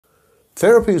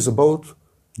Therapy is about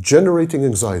generating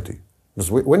anxiety.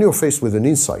 Because when you're faced with an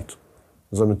insight,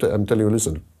 as I'm telling you,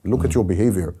 listen, look at your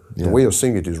behavior. The way you're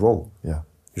seeing it is wrong.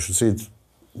 You should see it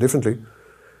differently.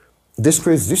 This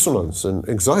creates dissonance and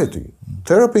anxiety.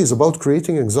 Therapy is about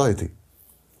creating anxiety.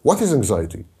 What is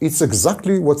anxiety? It's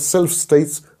exactly what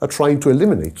self-states are trying to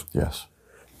eliminate. Yes.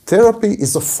 Therapy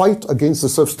is a fight against the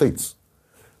self-states.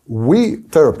 We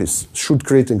therapists should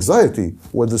create anxiety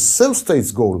where the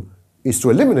self-state's goal is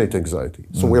to eliminate anxiety.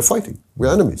 So we're fighting.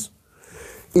 We're enemies.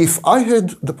 If I had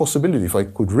the possibility, if I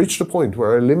could reach the point where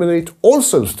I eliminate all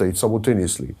self-states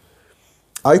simultaneously,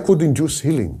 I could induce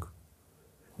healing.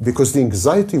 Because the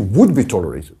anxiety would be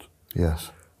tolerated.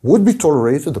 Yes. Would be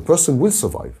tolerated, the person will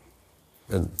survive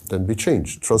and then be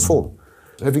changed, transformed.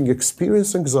 Having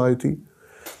experienced anxiety,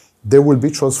 there will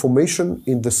be transformation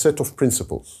in the set of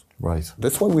principles. Right.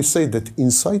 That's why we say that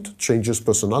insight changes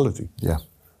personality. Yeah.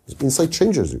 Insight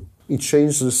changes you. It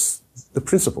changes the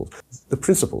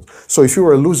principles. So if you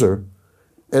are a loser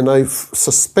and I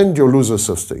suspend your loser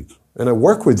self-state and I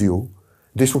work with you,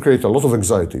 this will create a lot of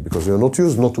anxiety because you're not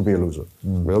used not to be a loser.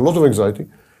 A lot of anxiety,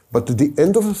 but at the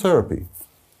end of the therapy,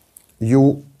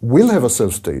 you will have a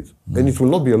self-state and it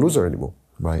will not be a loser anymore.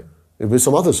 Right. It will be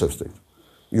some other self-state.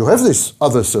 You have this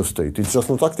other self-state, it's just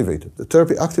not activated. The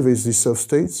therapy activates these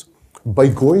self-states by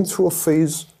going through a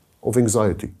phase of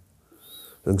anxiety.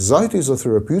 Anxiety is a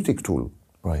therapeutic tool.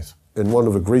 Right. And one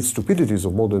of the great stupidities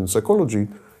of modern psychology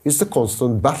is the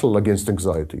constant battle against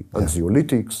anxiety.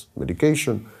 Anxiolytics,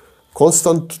 medication,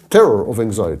 constant terror of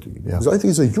anxiety. Anxiety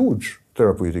is a huge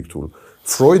therapeutic tool.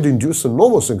 Freud induced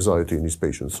enormous anxiety in his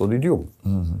patients, so did Jung.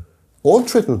 All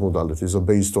treatment modalities are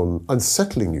based on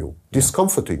unsettling you,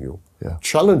 discomforting you,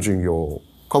 challenging your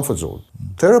comfort zone.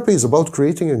 Therapy is about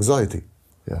creating anxiety,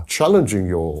 challenging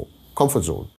your comfort zone.